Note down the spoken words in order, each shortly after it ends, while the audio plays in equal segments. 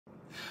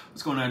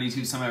What's going on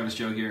YouTube? Some Average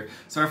Joe here.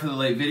 Sorry for the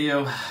late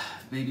video.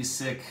 Baby's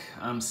sick,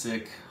 I'm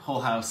sick,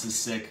 whole house is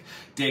sick,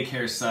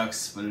 daycare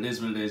sucks, but it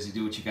is what it is. You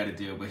do what you gotta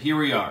do. But here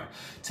we are.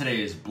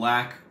 Today is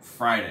Black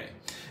Friday.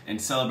 And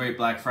to celebrate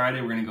Black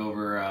Friday, we're gonna go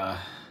over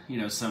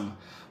some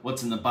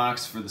what's in the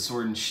box for the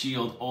Sword and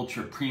Shield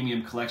Ultra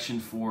Premium Collection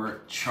for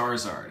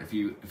Charizard.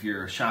 If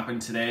you're shopping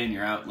today and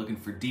you're out looking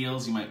for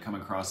deals, you might come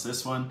across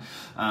this one.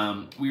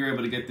 We were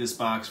able to get this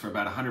box for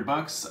about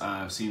 $100.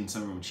 I've seen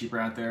some of them cheaper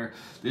out there.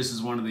 This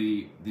is one of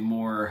the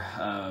more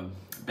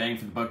bang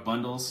for the buck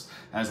bundles.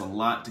 Has a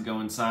lot to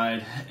go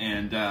inside,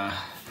 and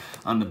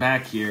on the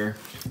back here,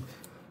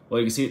 well,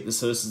 you can see.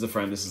 So this is the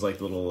front. This is like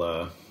the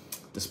little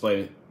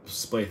display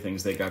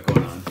things they got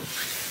going on,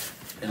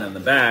 and on the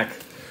back,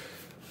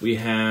 we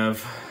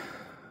have,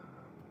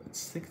 I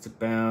think it's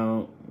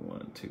about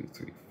 1, 2,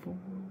 3, 4.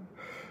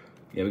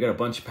 Yeah, we got a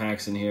bunch of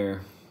packs in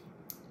here.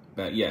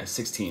 About, yeah,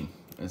 16.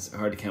 It's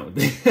hard to count with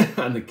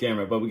the, on the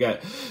camera, but we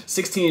got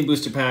 16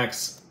 booster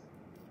packs,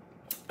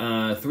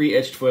 3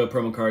 etched foil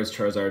promo cards,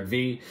 Charizard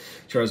V,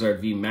 Charizard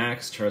V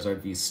Max, Charizard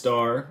V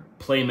Star,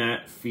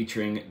 playmat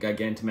featuring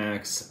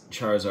Gigantamax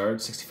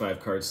Charizard, 65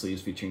 card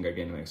sleeves featuring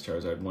Gigantamax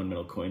Charizard, 1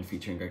 metal coin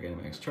featuring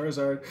Gigantamax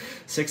Charizard,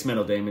 6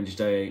 metal damage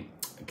die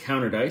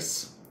counter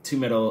dice, 2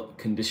 metal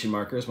condition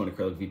markers, 1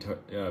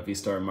 acrylic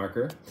V-Star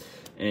marker,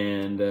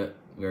 and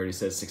we already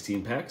said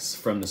 16 packs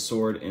from the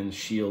Sword and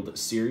Shield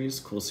series,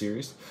 cool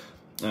series,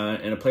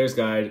 and a player's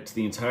guide to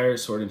the entire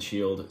Sword and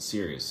Shield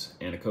series,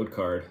 and a code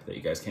card that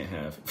you guys can't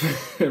have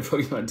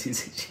Pokemon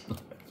TCG.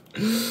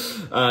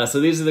 So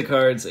these are the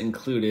cards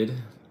included.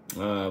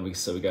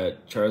 So we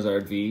got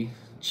Charizard V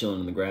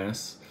chilling in the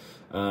grass,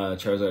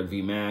 Charizard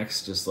V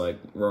Max just like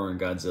roaring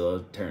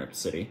Godzilla tearing up the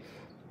city,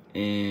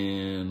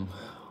 and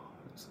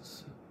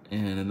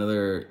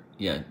another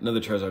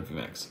Charizard V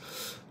Max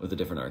with a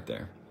different art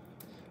there.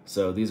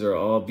 So these are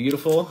all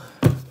beautiful.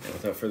 And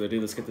without further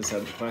ado, let's get this out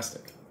of the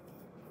plastic.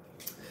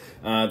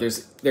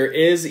 There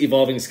is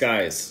Evolving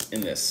Skies in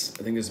this.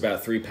 I think there's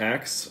about 3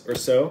 packs or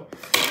so.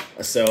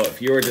 So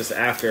if you were just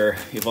after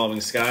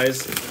Evolving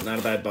Skies, not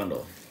a bad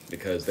bundle,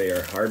 because they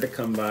are hard to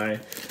come by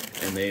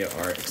and they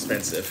are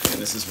expensive. And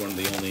this is one of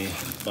the only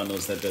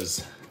bundles that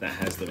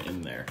has them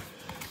in there.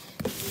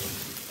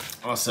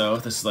 Also,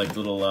 this is like a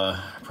little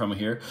promo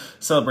here.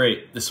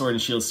 Celebrate the Sword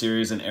and Shield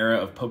series, an era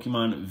of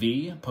Pokemon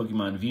V,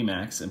 Pokemon V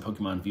Max, and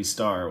Pokemon V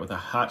Star with a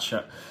hot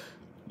shot.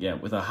 Yeah,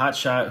 with a hot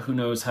shot who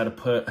knows how to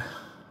put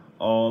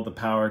all the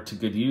power to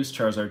good use.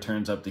 Charizard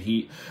turns up the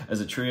heat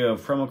as a trio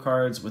of promo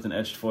cards with an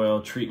etched foil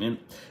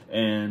treatment,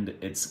 and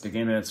its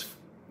Gigantamax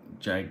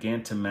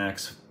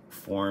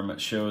form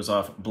shows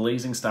off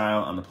blazing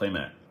style on the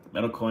playmat.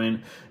 Metal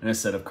coin and a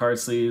set of card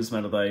sleeves,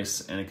 metal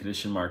dice, and a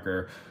condition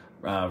marker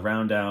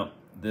round out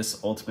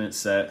this ultimate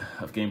set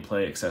of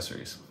gameplay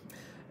accessories.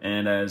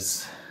 And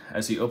as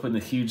you open the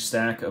huge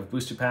stack of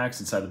booster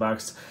packs inside the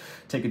box,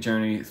 take a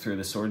journey through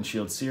the Sword and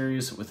Shield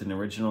series with an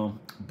original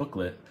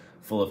booklet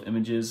full of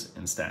images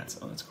and stats.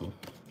 Oh, that's cool.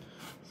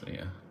 So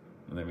yeah,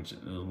 the image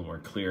is a little more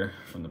clear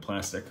from the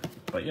plastic.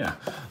 But yeah,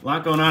 a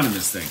lot going on in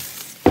this thing.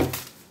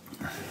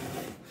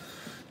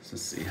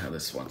 Let's see how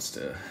this wants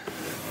to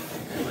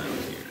come out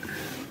here.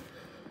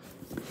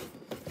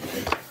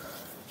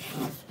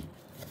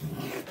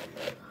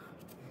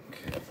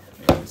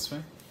 This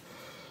way.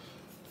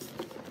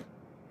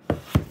 I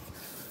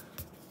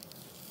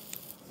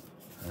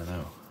don't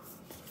know.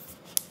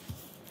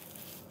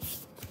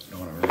 I don't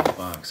want to ruin the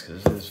box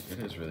because it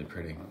is really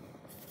pretty.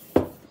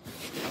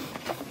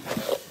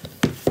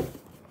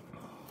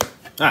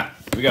 Ah,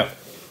 here we go.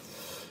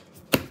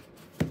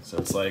 So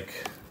it's like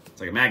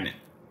a magnet.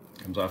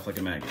 It comes off like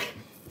a magnet.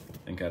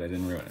 Thank God I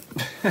didn't ruin it.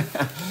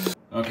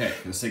 Okay,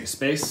 for the sake of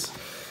space,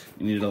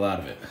 you needed a lot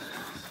of it,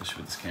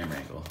 especially with this camera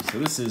angle. So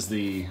this is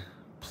the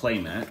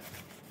playmat.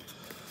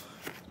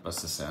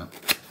 Bust this out.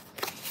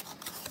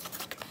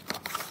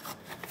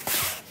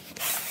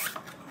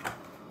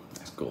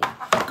 Nice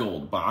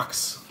gold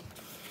box.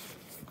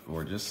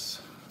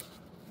 Gorgeous.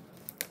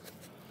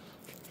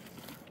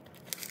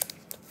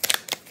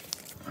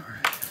 All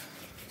right.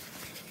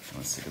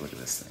 Let's take a look at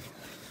this thing.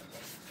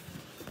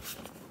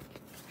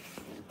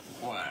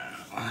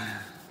 Wow.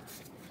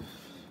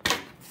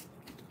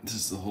 This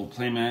is the whole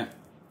playmat.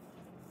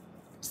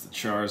 It's the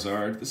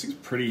Charizard. This thing's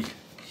pretty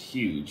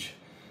huge,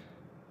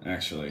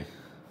 actually.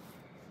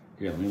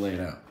 Here, let me lay it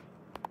out.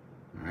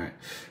 All right.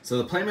 So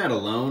the playmat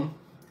alone,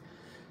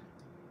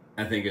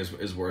 I think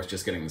is worth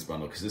just getting this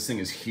bundle, because this thing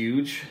is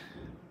huge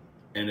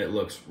and it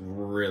looks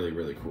really,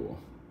 really cool.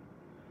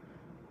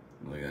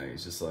 Look at that.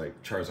 He's just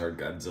like Charizard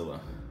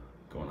Godzilla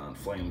going on.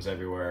 Flames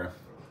everywhere.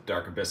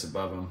 Dark abyss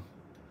above him.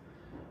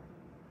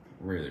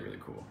 Really, really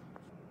cool.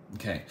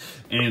 Okay.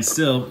 And we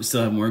still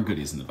have more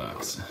goodies in the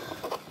box.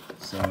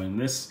 So in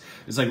this,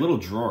 it's like little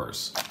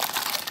drawers.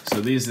 So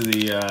these are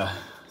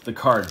the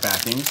card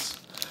backings.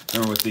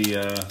 Remember with the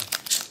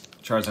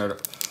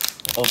Charizard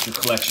Ultra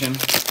Collection,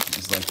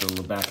 there's like the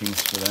little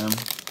backings for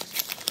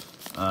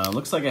them.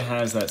 Looks like it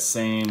has that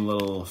same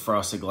little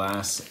frosted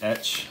glass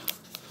etch,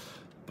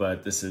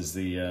 but this is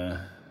the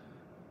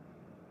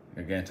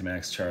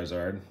Gigantamax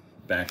Charizard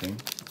backing.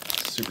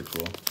 Super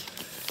cool.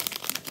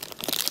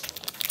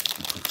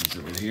 Put these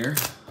over here.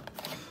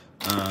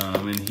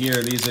 And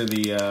here, these are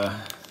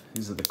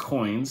the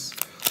coins.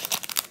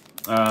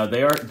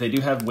 They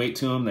do have weight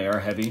to them. They are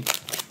heavy.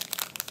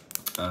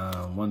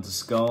 One's a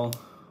skull.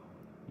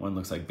 One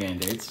looks like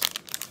Band-Aids.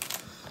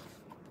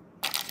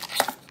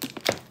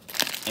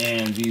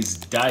 And these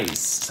dice.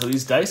 So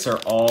these dice are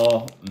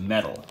all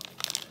metal.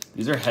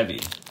 These are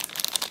heavy.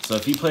 So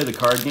if you play the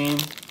card game,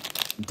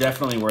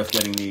 definitely worth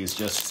getting these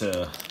just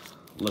to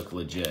look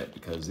legit,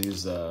 because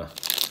these are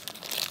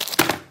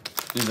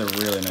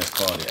really nice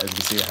quality. As you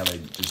can see how they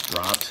just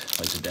dropped,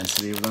 like the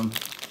density of them.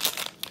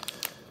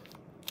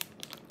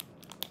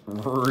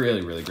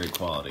 Really, really great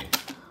quality.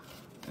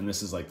 And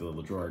this is like the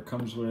little drawer it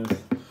comes with.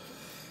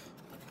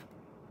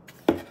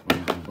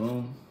 Boom, boom,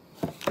 boom.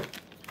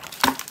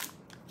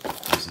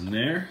 Goes in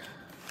there.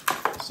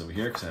 It's over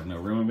here because I have no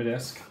room on my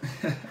desk.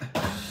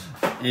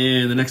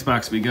 And the next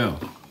box we go.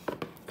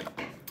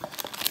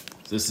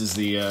 This is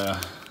the,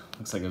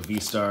 looks like a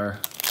V-Star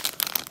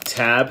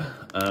tab.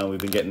 We've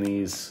been getting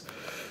these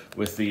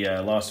with the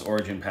Lost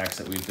Origin packs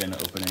that we've been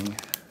opening.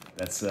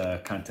 That's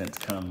content to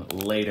come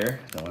later.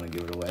 Don't want to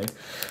give it away.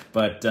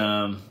 But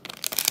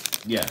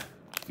yeah,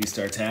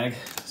 V-Star tag,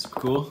 super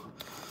cool.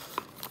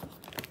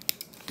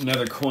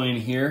 Another coin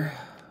here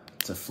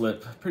to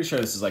flip. Pretty sure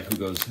this is like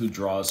who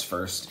draws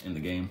first in the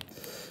game,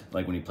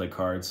 like when you play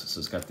cards. So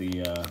it's got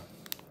the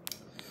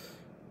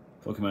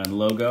Pokemon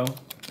logo.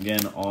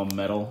 Again, all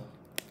metal.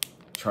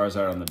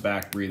 Charizard on the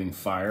back, breathing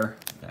fire.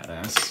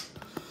 Badass.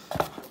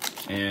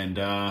 And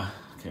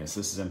okay, so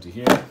this is empty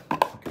here.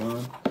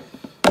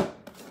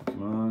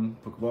 Pokemon,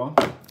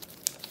 Pokeball.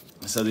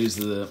 So these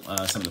are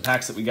the, some of the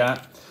packs that we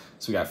got.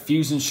 So we got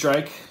Fusion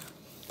Strike,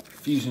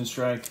 Fusion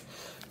Strike,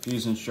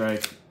 Fusion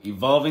Strike,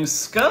 Evolving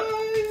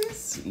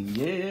Skies,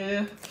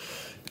 yeah,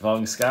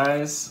 Evolving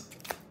Skies,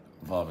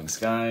 Evolving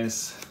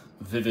Skies,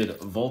 Vivid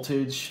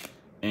Voltage,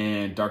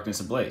 and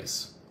Darkness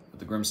Ablaze with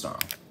the Grimmsnarl.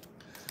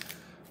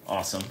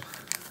 Awesome.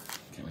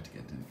 Can't wait to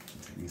get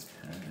into these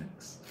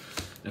packs.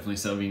 Definitely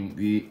saving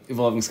the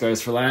Evolving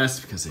Skies for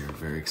last because they are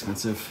very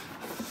expensive.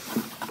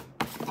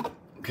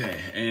 Okay,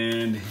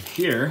 and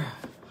here,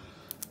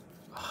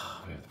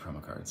 we have the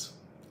promo cards.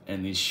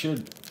 And these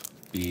should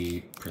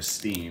be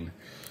pristine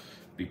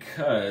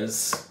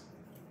because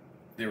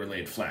they were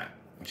laid flat,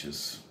 which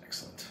is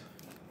excellent.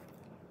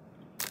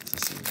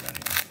 Let's see what we got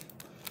here.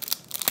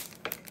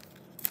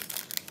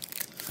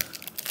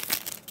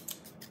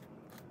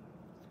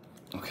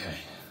 Okay,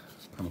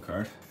 promo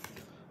card.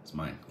 It's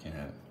mine, can't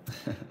have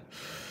it.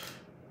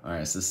 All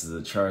right, so this is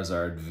the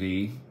Charizard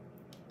V.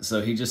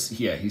 So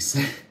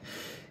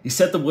he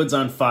set the woods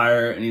on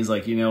fire, and he's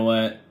like, you know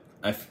what?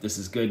 This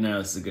is good now.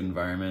 This is a good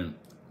environment.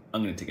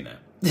 I'm going to take a nap.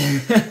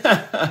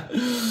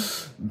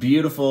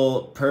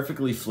 Beautiful,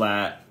 perfectly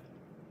flat,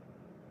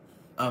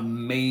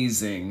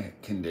 amazing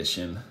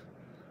condition.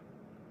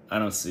 I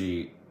don't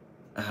see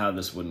how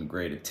this wouldn't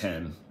grade a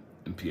 10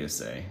 in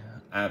PSA.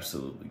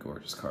 Absolutely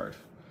gorgeous card.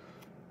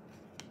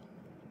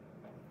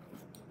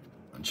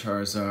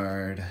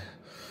 Charizard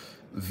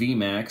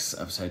VMAX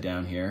upside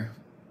down here.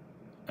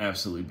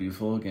 Absolutely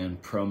beautiful. Again,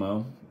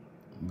 promo.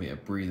 We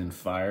have Breathing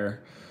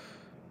Fire,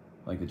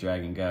 like the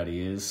Dragon God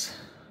he is.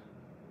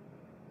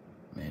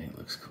 Man, he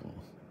looks cool.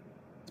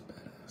 It's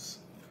badass.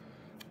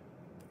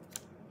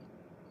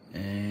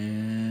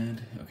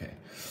 And, okay.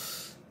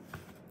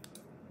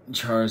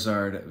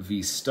 Charizard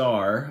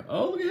V-Star.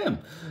 Oh, look at him.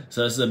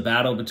 So this is a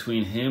battle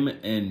between him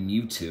and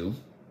Mewtwo.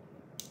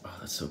 Oh,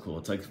 that's so cool.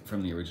 It's like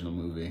from the original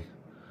movie.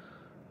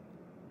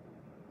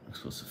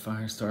 Explosive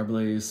Fire, Star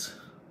Blaze.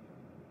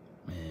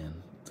 Man,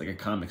 it's like a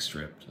comic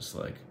strip, just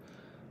like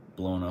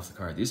blowing off the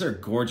card. These are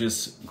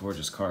gorgeous,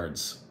 gorgeous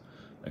cards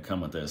that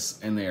come with this,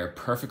 and they are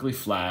perfectly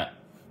flat,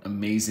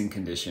 amazing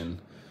condition.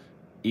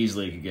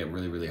 Easily could get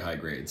really, really high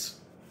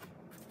grades.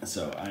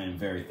 So I am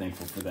very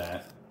thankful for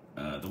that.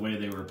 The way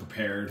they were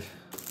prepared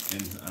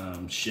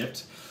and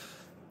shipped,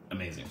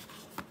 amazing.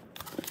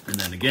 And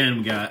then again,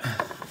 we got,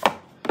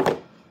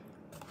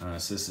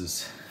 so this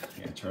is,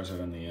 yeah,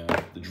 Charizard on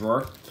the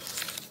drawer.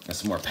 Got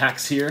some more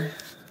packs here.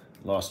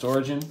 Lost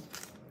Origin,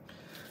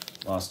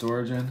 Lost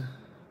Origin,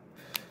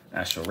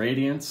 Astral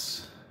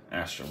Radiance,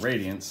 Astral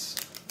Radiance,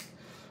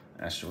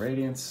 Astral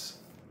Radiance,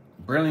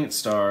 Brilliant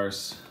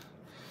Stars,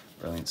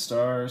 Brilliant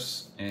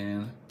Stars,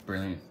 and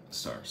Brilliant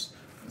Stars.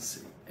 Let's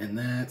see. And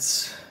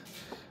that's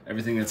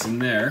everything that's in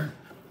there.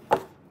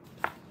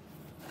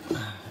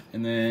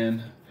 And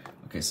then,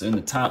 okay, so in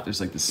the top, there's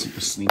like this super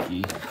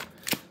sneaky,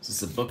 this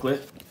is a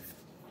booklet,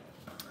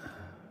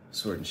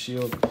 Sword and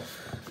Shield.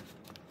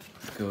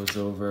 Goes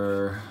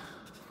over,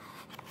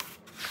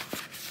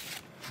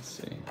 let's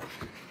see.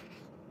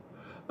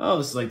 Oh,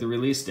 this is like the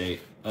release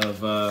date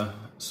of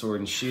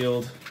Sword and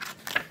Shield.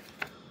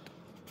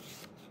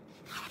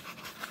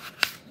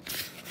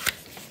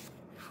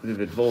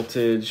 Vivid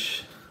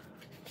Voltage,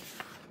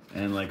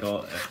 and like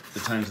all the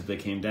times that they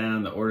came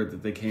down, the order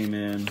that they came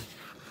in,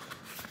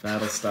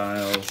 Battle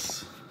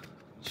Styles,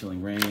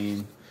 Chilling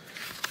Rain,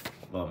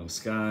 Evolving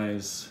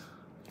Skies.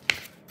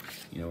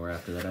 You know we're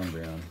after that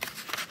Umbreon.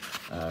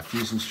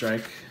 Fusion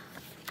Strike.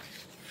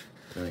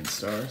 Brilliant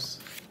Stars.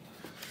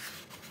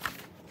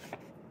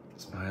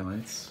 Some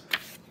highlights.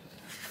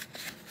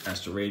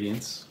 Astral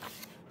Radiance.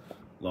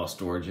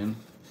 Lost Origin.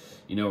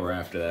 You know we're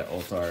after that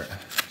Ulthart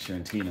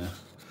Chirantina.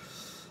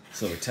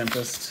 Silver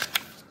Tempest.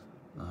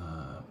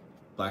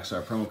 Black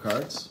Star promo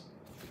cards.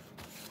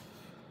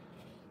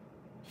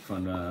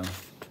 Fun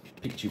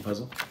Pikachu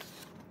puzzle.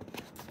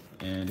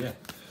 And yeah,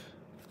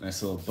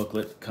 nice little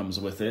booklet comes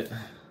with it.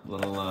 A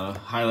little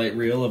highlight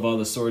reel of all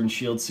the Sword and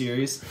Shield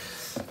series.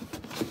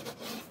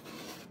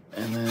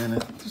 And then I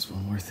think there's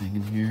one more thing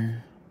in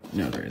here.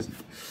 No, there isn't.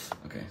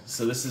 Okay,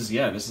 so this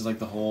is like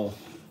the whole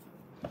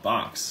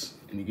box.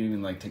 And you can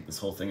even like take this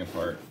whole thing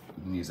apart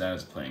and use that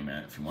as a playing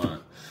mat if you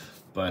want.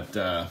 But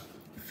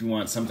if you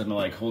want something to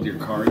like hold your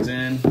cards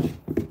in,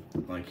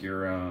 like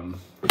your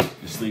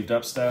sleeved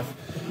up stuff,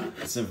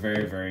 it's a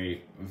very,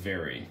 very,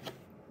 very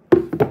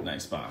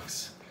nice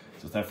box.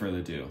 So without further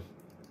ado,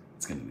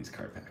 let's get into these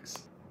card packs.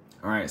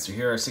 All right, so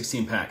here are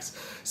 16 packs.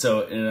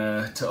 So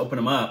to open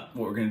them up,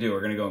 what we're gonna do,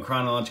 we're gonna go in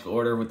chronological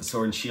order with the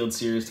Sword and Shield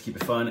series to keep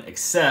it fun,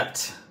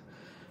 except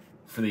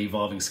for the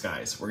Evolving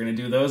Skies. We're gonna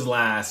do those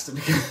last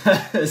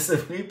because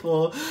if we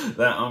pull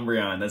that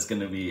Umbreon, that's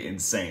gonna be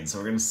insane. So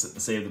we're gonna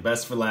save the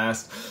best for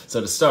last.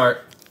 So to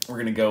start, we're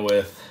gonna go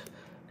with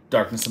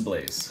Darkness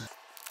Ablaze.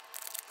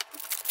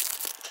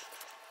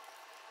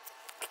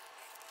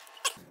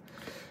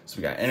 So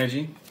we got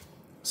Energy,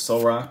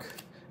 Soul Rock,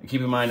 and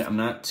keep in mind, I'm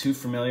not too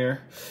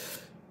familiar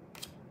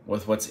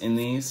with what's in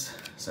these.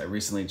 So I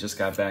recently just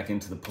got back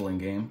into the pulling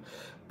game,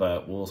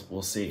 but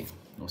we'll see.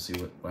 We'll see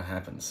what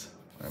happens.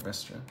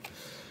 Arbestra,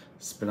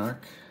 Spinark,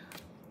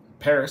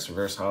 Paris,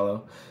 Reverse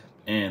Hollow,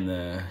 and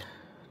the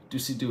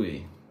Doocy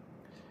Dewey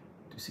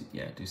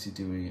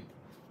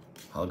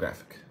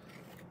holographic.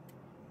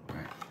 All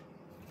right.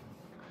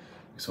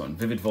 Next one,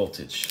 Vivid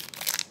Voltage.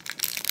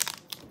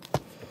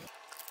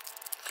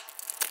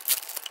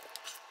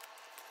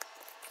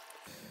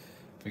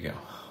 Here we go.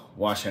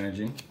 Wash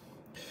Energy,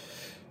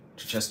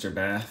 Chichester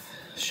Bath,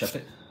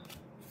 Shuppet,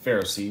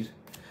 Pharaoh Seed,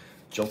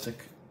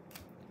 Joltik,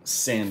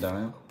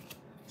 Sandile,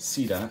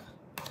 C-Dot,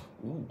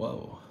 ooh,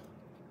 whoa,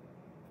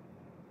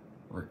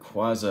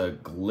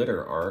 Rayquaza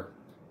Glitter Art,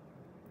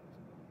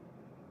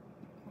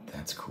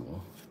 that's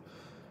cool,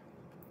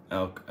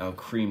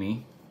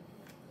 Alcremie,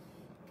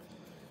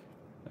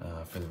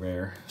 for the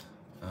rare,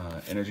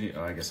 Energy,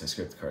 oh, I guess I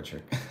skipped the card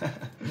trick.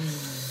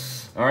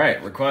 All right,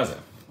 Rayquaza.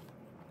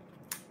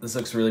 This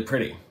looks really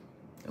pretty.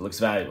 It looks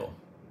valuable.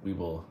 We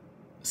will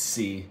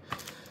see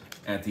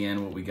at the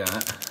end what we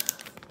got.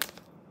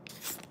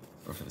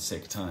 But for the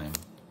sake of time,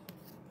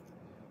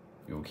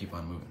 we will keep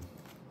on moving.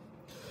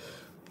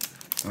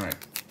 All right,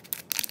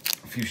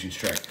 Fusion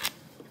Strike.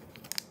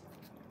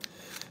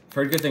 I've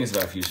heard good things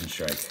about Fusion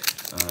Strike.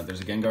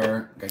 There's a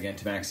Gengar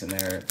Gigantamax in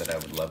there that I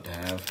would love to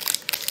have.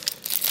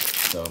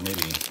 So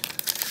maybe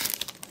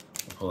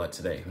we'll pull that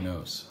today, who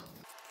knows?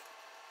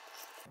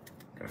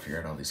 Gotta figure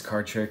out all these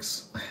card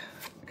tricks.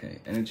 Okay,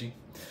 Energy,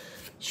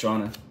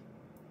 Shauna,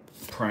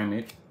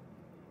 Primate,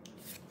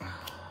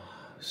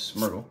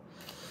 Smirgle,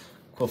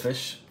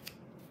 Quillfish,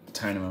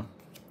 Tynamo,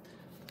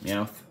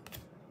 Meowth,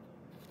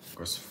 of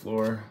course,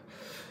 Floor,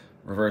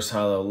 Reverse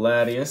Hollow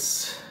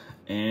Latias,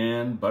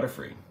 and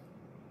Butterfree,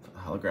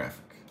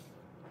 holographic.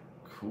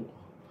 Cool.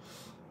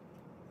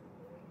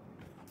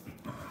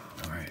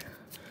 All right,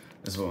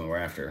 this is what we're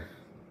after.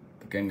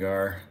 The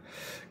Gengar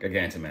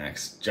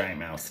Gigantamax, giant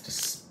mouth,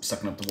 just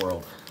sucking up the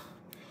world.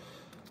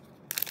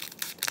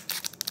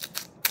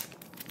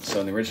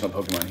 So in the original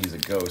Pokemon, he's a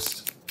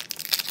ghost,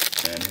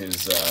 and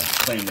his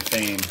claim to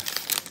fame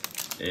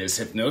is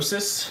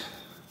hypnosis.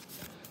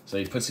 So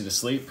he puts you to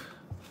sleep,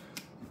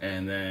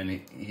 and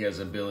then he has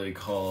an ability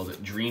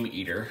called Dream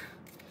Eater,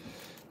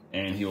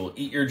 and he will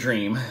eat your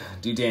dream,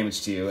 do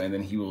damage to you, and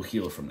then he will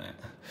heal from that.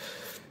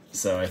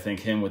 So I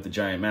think him with the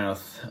giant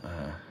mouth,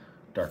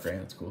 Darkrai,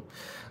 that's cool.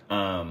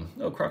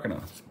 Oh,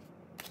 Crocodile.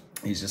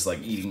 He's just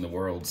like eating the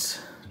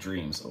world's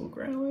dreams. Oh,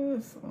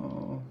 Growlithe.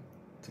 Oh,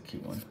 it's a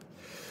cute one.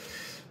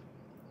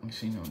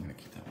 Actually, no, I'm gonna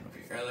keep that one over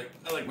here.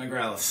 I like my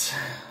Growlithe.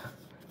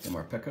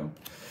 Morpeko,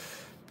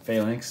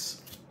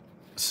 Phalanx,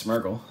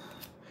 Smirgle,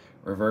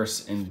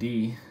 Reverse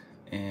ND,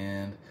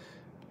 and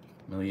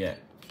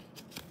Milliette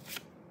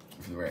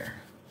for the rare.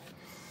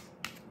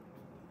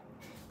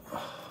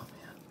 Oh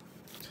man.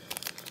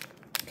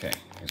 Okay,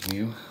 here's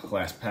Mew.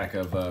 Last pack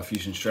of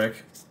Fusion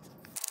Strike.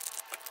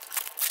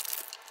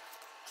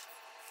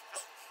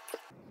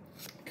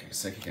 Okay,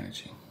 Psychic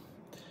Energy.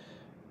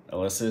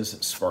 Alyssa's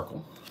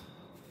Sparkle.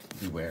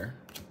 Beware.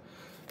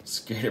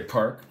 Skater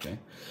Park. Okay.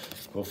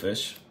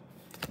 Quillfish.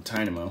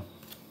 Tynamo.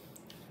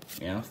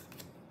 Meowth.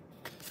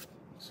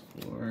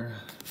 Explore.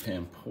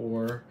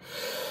 Pampor.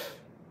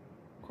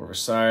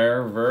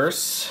 Corvisire.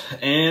 Reverse.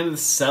 And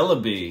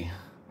Celebi.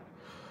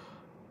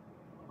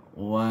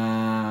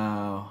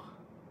 Wow.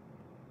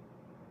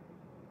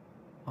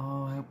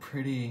 Oh, how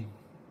pretty.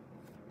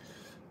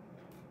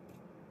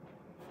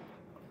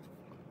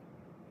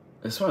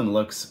 This one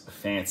looks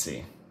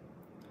fancy.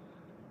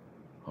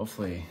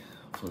 Hopefully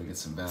we get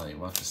some value.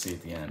 We'll have to see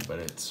at the end, but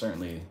it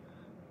certainly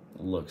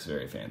looks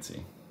very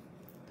fancy.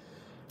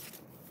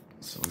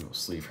 So we will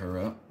sleeve her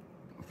up,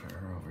 put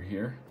her over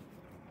here,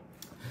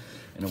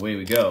 and away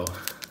we go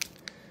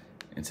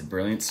into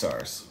Brilliant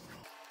Stars.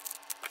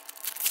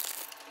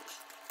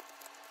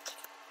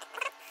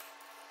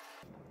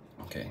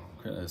 Okay,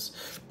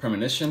 this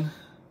Premonition,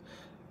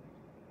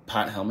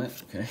 Pot Helmet,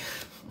 okay,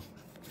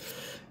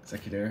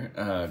 Executor,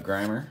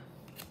 Grimer,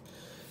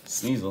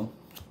 Sneasel,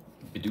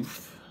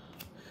 Bidoof,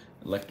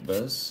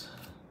 Electabuzz,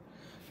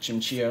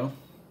 Chimchio,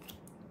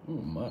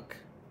 ooh, Muck.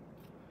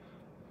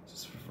 Is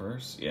this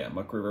reverse? Yeah,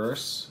 Muck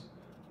reverse,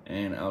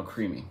 and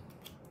Alcremie.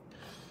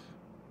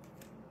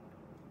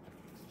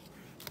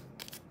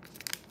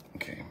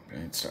 Okay,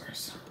 Brilliant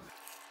Stars.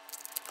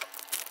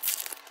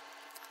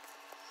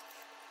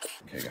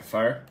 Okay, I got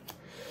Fire,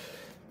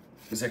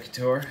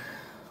 Executor,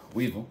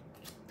 Weevil,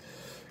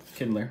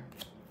 Kindler,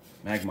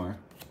 Magmar,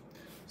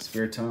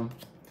 Spiritomb,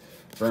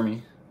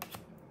 Burmy,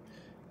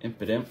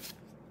 Impidimp,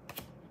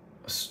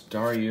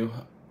 Staryu,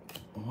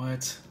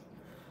 what?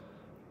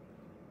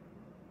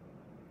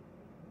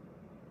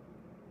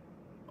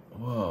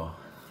 Whoa.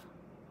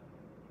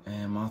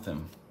 And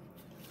Mothim.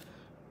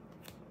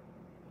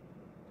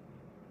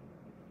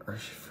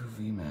 Urshifu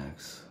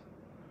VMAX.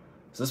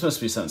 So this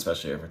must be something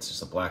special if it's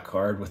just a black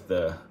card with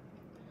the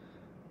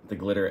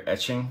glitter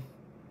etching.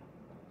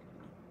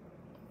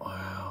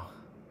 Wow.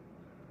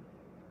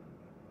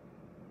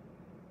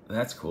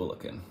 That's cool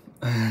looking.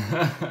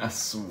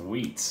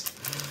 Sweet.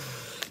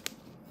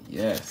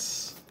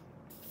 Yes.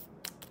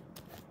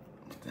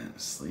 Put that in a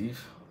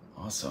sleeve.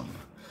 Awesome.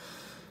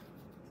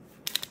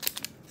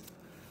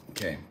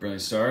 Okay,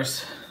 Brilliant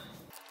Stars.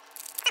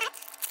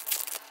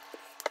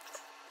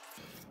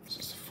 This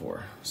is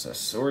 4. So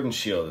Sword and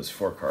Shield is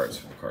 4 cards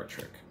for the card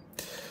trick.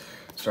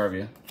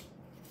 Starvia,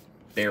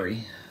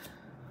 Berry,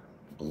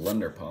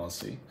 Blunder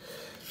Policy,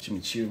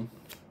 Chimichu,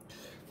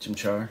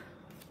 Chimchar,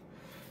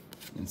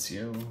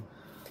 Mincio,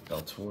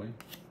 Baltoy,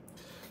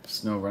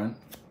 Snowrun,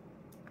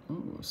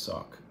 ooh,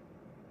 Sock.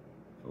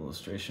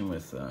 Illustration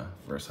with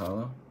Verse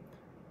Hollow,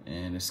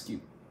 and Askew.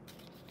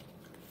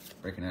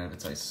 Breaking out of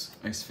its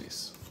ice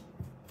face.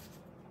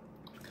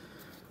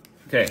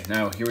 Okay,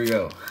 now here we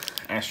go.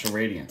 Astral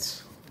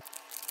Radiance.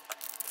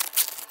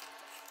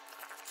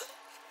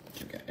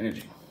 Okay, we got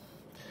Energy,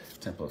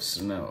 Temple of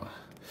Snow,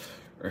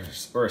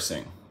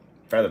 Ursing,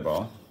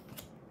 Featherball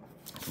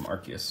from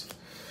Arceus,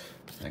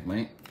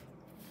 Magmite,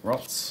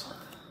 Ralts,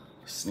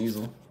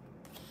 Sneasel,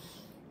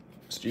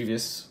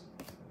 Mischievous,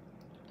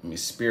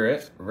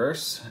 Spirit,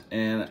 Reverse,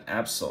 and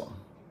Absol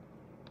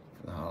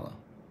for the Hollow.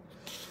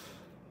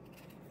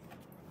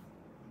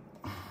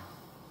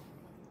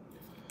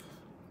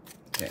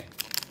 Okay,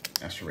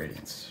 Astral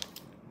Radiance.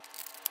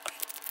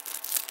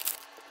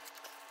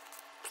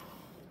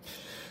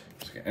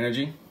 So we got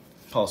Energy,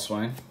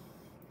 Pulsewine,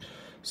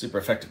 Super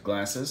Effective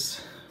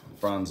Glasses,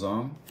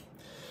 Bronzong,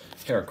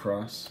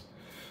 Heracross,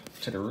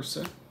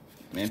 Teddiursa,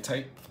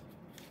 Mantite,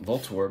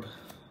 Voltorb,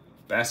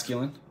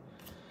 Basculin,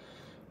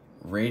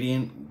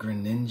 Radiant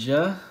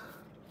Greninja,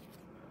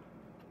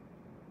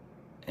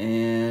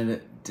 and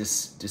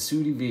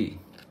Desudi V.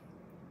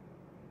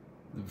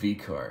 The V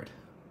card.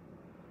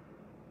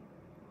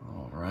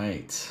 All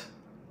right.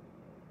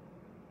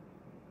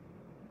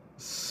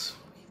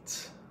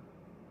 Sweet.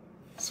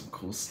 Some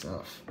cool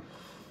stuff.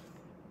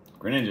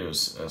 Greninja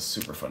is a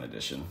super fun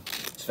addition.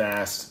 It's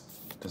fast,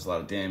 does a lot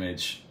of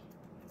damage.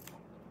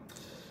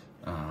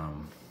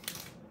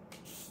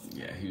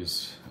 Yeah,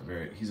 he's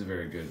a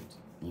very good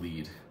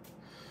lead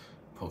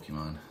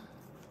Pokemon,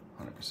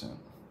 100%.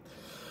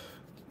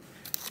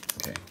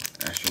 Okay,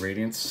 Astral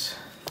Radiance,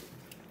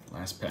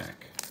 last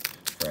pack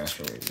for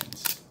Astral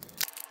Radiance.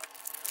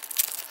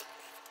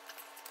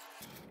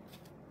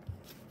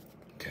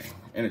 Okay,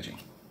 Energy,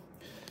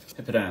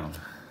 Hippowdon,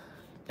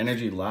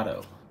 Energy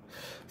Lotto.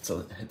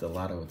 So hit the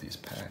lotto with these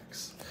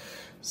packs.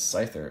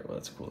 Scyther, well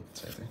that's cool,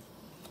 Scyther.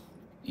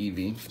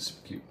 Eevee,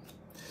 super cute.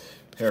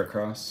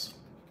 Heracross,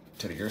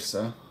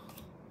 Teddiursa.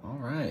 All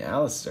right,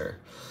 Alistair.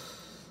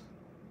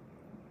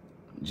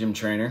 Gym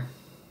Trainer.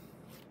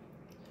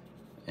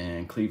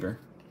 And Cleaver.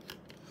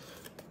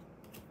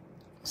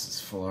 This is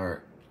full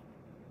art.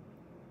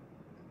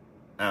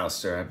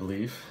 Alistair, I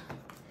believe.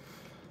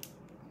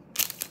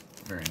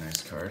 Very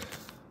nice card.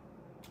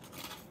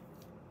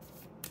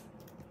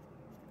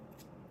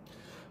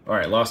 All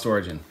right, Lost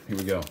Origin. Here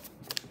we go.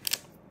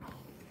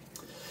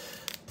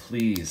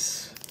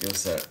 Please give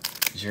us that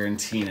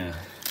Giratina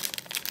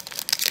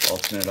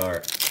alternate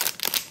art.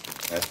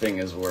 That thing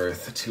is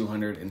worth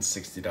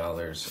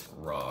 $260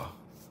 raw.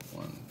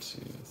 1,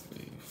 2,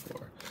 3,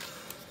 4.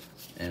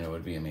 And it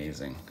would be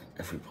amazing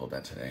if we pulled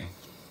that today.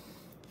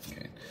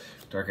 Okay,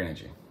 Dark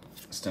Energy,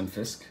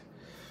 Stunfisk,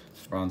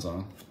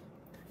 Bronzong,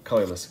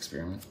 Colorless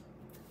Experiment,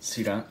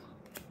 Seedot,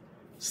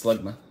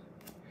 Slugma,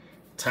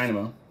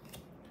 Tynamo,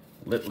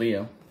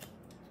 Litleo,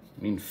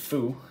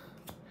 Minfu,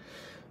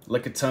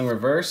 Lickitung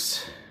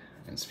Reverse,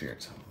 and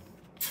Spiritomb.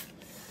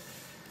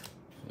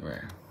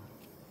 Rare.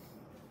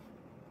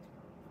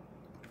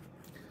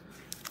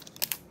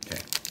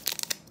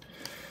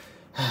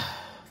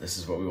 This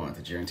is what we want,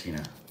 the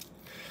Giratina.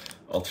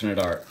 Alternate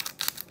art.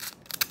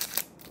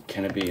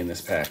 Can it be in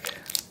this pack?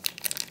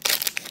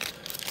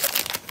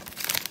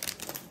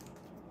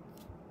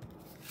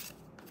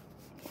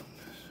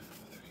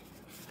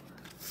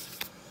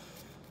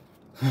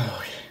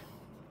 Okay.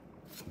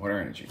 Water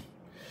Energy.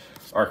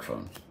 Arc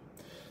Phone.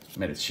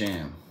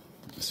 Medicham.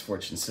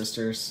 Misfortune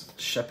Sisters.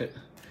 Shuppet.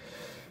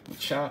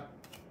 Machop.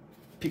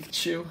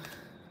 Pikachu.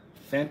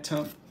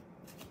 Phantom.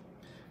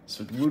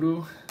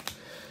 Sudwoodoo.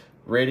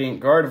 Radiant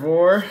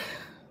Gardevoir.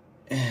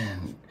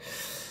 And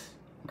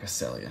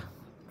Cresselia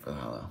for the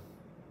holo.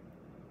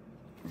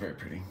 Very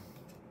pretty.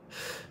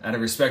 Out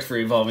of respect for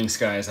Evolving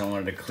Skies, I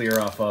wanted to clear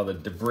off all the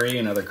debris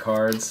and other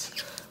cards.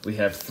 We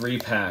have 3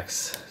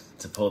 packs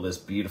to pull this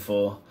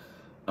beautiful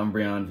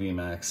Umbreon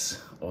VMAX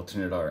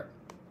alternate art.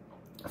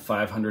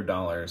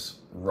 $500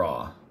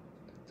 raw,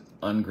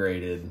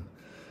 ungraded,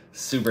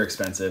 super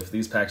expensive.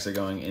 These packs are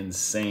going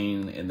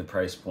insane in the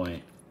price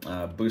point.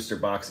 Booster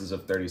boxes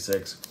of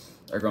 36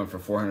 are going for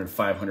 $400,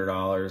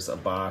 $500 a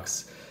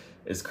box.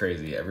 It's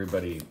crazy.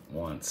 Everybody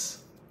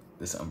wants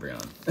this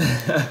Umbreon.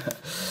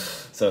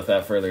 So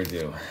without further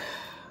ado,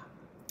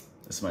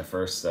 this is my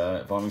first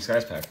Evolving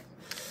Skies pack.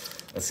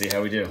 Let's see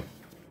how we do.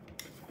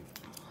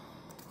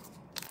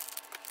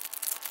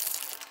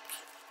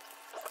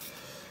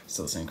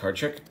 Still the same card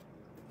trick.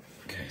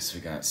 Okay, so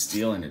we got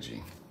Steel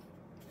Energy,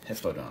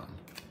 Hippowdon,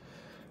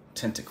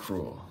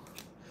 Tentacruel,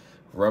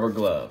 Rubber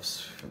Gloves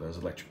for those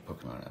electric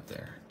Pokemon out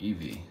there,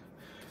 Eevee,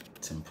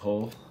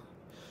 Timpole,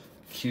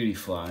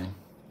 Cutiefly,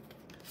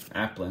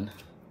 Applin,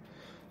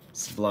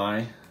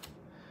 Sublime,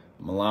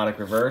 Melodic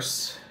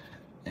Reverse,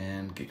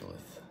 and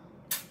Gigalith.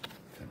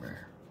 Kind of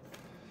rare.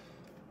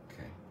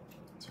 Okay,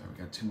 so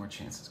we got 2 more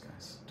chances,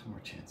 guys. 2 more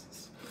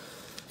chances.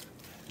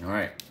 All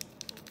right.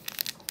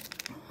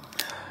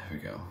 Here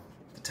we go.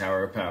 The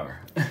Tower of Power.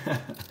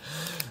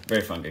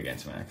 Very fun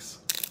Gigantamax.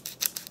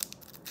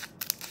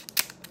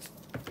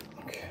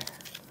 Okay.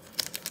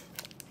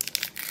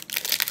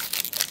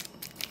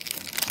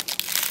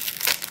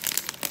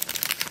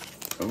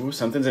 Oh,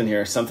 something's in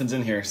here. Something's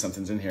in here.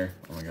 Something's in here.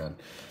 Oh my god.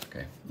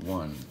 Okay.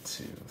 1,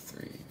 2,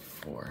 3,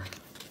 4.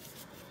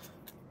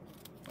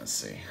 Let's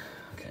see.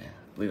 Okay.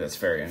 I believe that's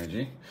Fairy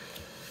Energy.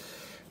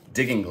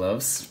 Digging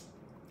Gloves.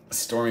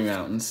 Stormy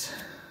Mountains.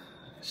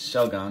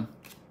 Shelgon.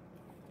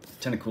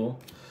 Tentacool,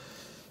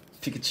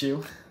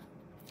 Pikachu,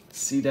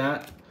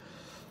 Seedot,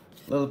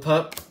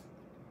 Lillipup,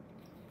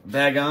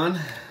 Bagon,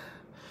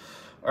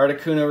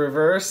 Articuno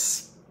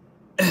Reverse,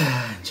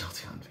 and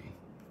Jolteon V.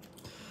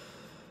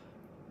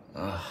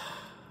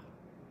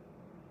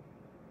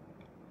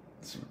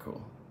 Super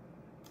cool.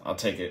 I'll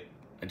take it.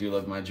 I do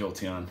love my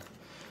Jolteon.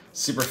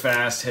 Super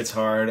fast, hits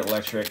hard,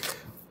 electric.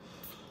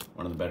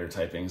 One of the better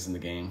typings in the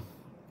game.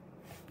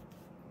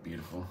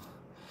 Beautiful.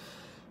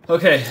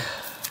 Okay.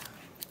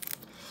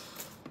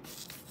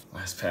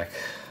 Last pack.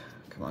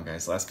 Come on,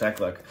 guys. Last pack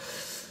luck.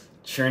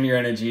 Churn your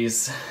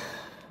energies.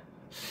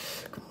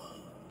 Come on.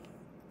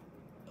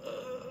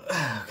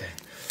 Okay.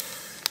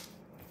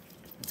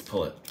 Let's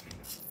pull it.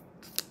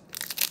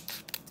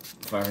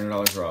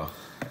 $500 raw.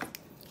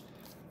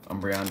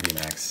 Umbreon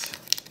VMAX.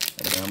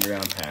 An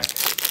Umbreon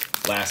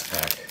pack. Last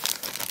pack.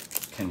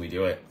 Can we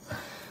do it?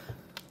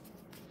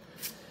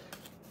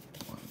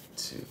 1,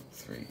 2,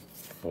 3,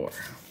 4.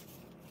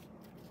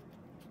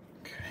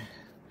 Okay.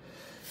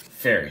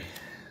 Fairy.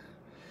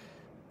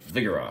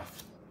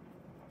 Vigoroth,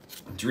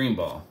 Dream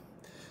Ball,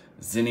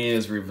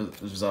 Zinnia's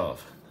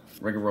Resolve,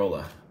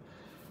 Regirola,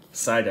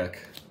 Psyduck,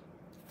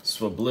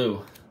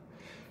 Swablu,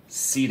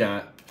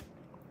 Seedot,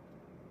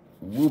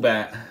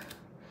 Woobat,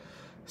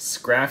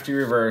 Scrafty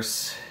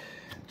Reverse,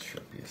 and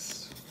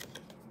Tropius.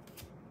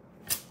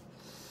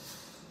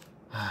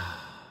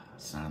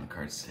 It's not on the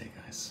cards today,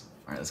 guys.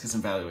 All right, let's get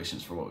some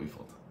valuations for what we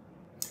pulled.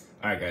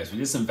 All right, guys, we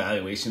did some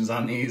valuations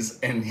on these,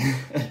 and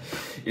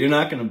you're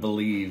not going to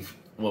believe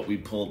what we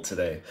pulled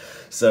today.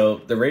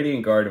 So the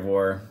Radiant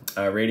Gardevoir,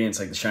 Radiant's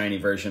like the shiny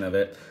version of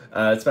it.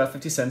 It's about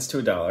 50 cents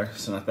to $1,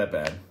 so not that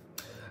bad.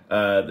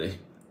 The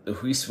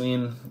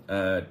Huisween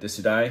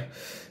Desudai,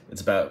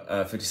 it's about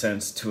 50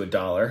 cents to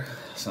 $1,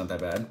 it's not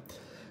that bad.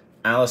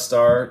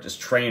 Alistar,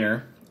 just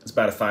trainer, it's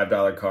about a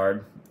 $5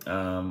 card,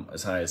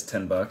 as high as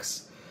 10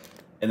 bucks.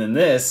 And then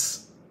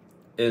this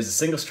is a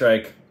single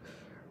strike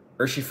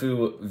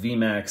Urshifu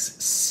VMAX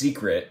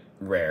Secret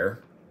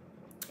Rare.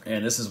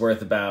 And this is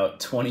worth about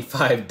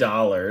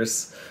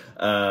 $25.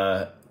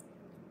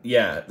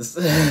 Yeah,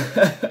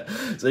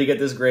 so you get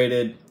this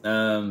graded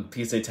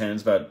PSA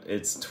 10.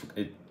 It's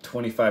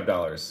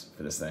 $25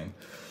 for this thing.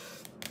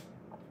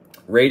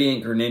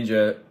 Radiant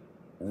Greninja,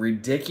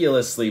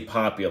 ridiculously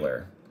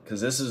popular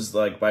because this is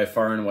like by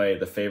far and away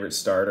the favorite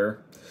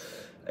starter.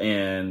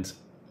 And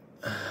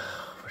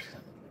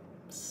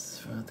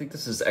I think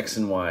this is X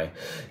and Y.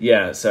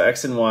 Yeah, so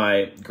X and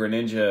Y,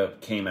 Greninja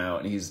came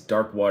out, and he's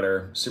dark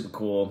water, super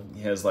cool.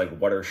 He has like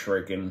water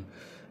shuriken,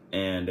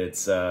 and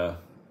it's, yeah,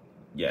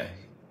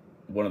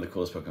 one of the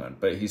coolest Pokemon.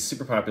 But he's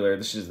super popular.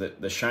 This is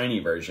the shiny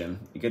version.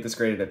 You get this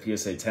graded at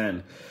PSA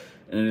 10,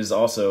 and it is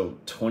also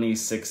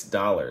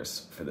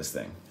 $26 for this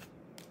thing.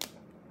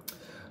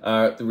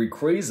 The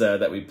Rayquaza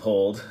that we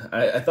pulled,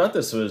 I thought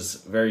this was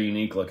very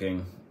unique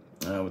looking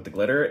with the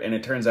glitter, and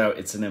it turns out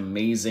it's an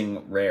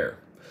amazing rare.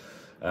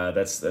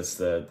 That's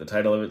the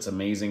title of it. It's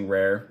amazing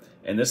rare,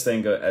 and this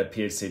thing at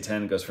PSA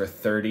 10 goes for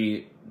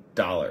 $30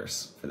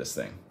 for this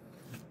thing.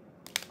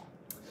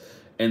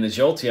 And the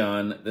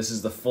Jolteon, this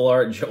is the full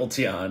art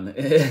Jolteon.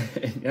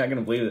 You're not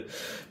gonna believe it.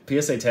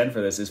 PSA 10 for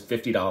this is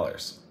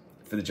 $50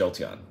 for the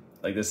Jolteon.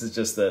 Like, this is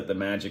just the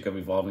magic of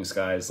Evolving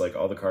Skies. Like,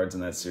 all the cards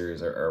in that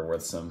series are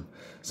worth some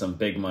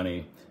big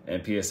money.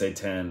 And PSA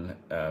 10,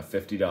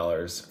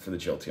 $50 for the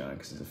Jolteon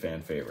because he's a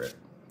fan favorite.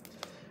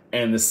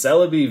 And the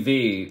Celebi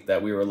V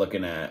that we were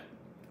looking at,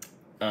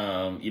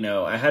 you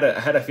know, I had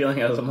a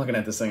feeling as I'm looking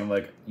at this thing, I'm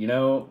like, you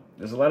know,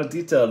 there's a lot of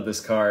detail to this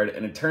card,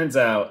 and it turns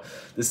out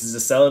this is a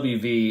Celebi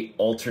V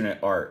alternate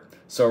art.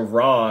 So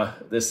raw,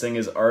 this thing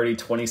is already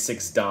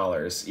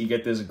 $26. You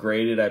get this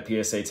graded at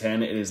PSA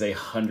 10, it is a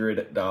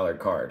 $100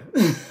 card.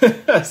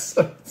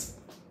 So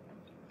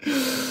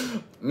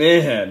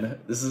man,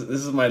 this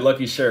is my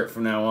lucky shirt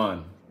from now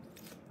on.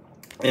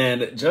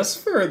 And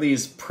just for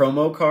these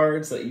promo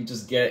cards that you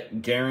just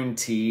get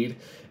guaranteed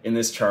in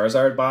this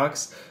Charizard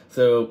box,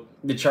 so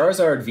the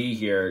Charizard V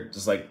here,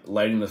 just like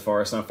lighting the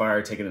forest on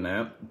fire, taking a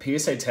nap,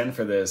 PSA 10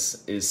 for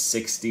this is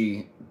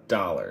 $60.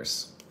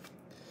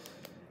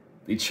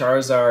 The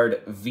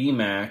Charizard V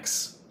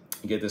Max,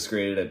 you get this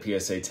graded at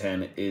PSA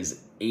 10,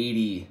 is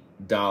 $80.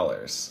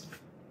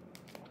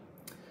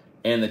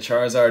 And the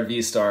Charizard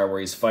V Star, where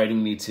he's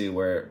fighting Mewtwo,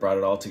 where it brought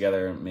it all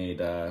together and made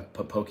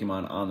put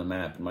Pokemon on the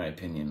map, in my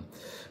opinion,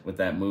 with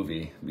that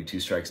movie,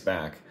 Mewtwo Strikes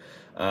Back.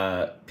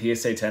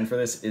 PSA 10 for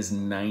this is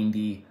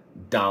 $90.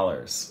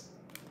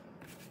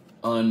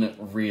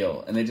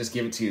 Unreal. And they just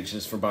give it to you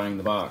just for buying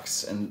the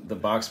box. And the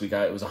box we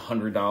got, it was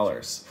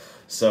 $100.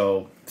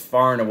 So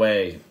far and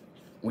away,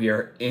 we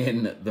are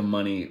in the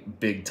money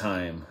big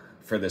time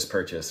for this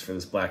purchase, for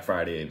this Black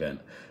Friday event.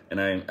 And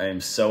I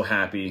am so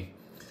happy.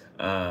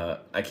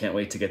 I can't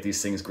wait to get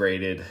these things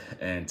graded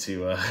and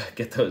to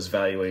get those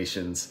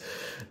valuations.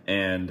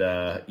 And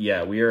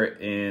yeah, we are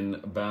in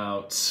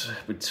about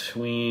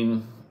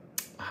between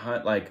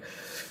like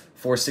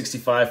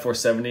 $465,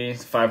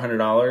 $470,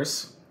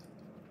 $500.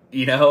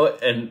 You know,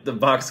 and the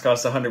box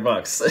costs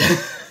 $100.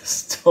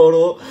 It's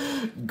total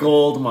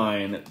gold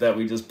mine that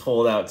we just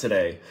pulled out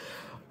today.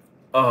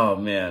 Oh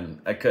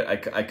man, I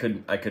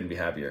couldn't be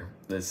happier.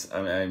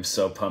 I'm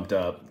so pumped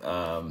up.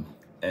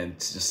 And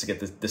just to get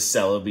the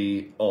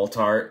Celebi alt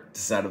art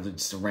just out of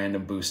just a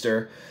random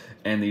booster,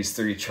 and these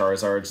 3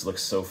 Charizards look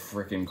so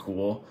freaking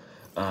cool.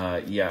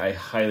 Yeah, I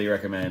highly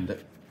recommend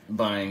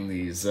buying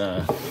these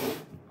the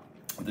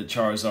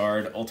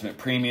Charizard Ultimate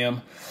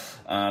Premium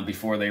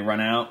before they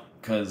run out,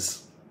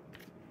 because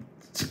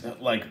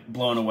like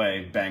blown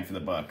away, bang for the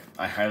buck.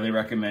 I highly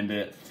recommend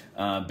it.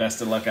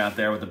 Best of luck out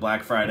there with the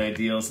Black Friday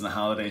deals and the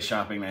holiday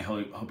shopping. I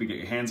hope you get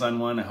your hands on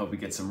one. I hope you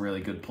get some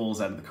really good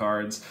pulls out of the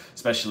cards,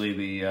 especially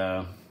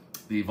the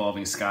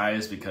Evolving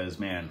Skies, because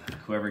man,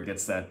 whoever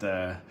gets that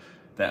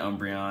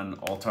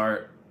Umbreon alt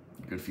art,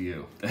 good for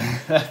you.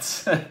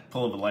 That's a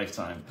pull of a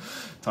lifetime.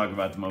 Talk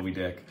about the Moby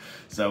Dick.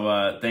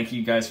 So thank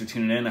you guys for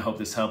tuning in. I hope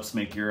this helps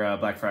make your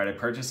Black Friday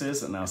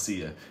purchases, and I'll see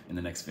you in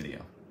the next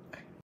video.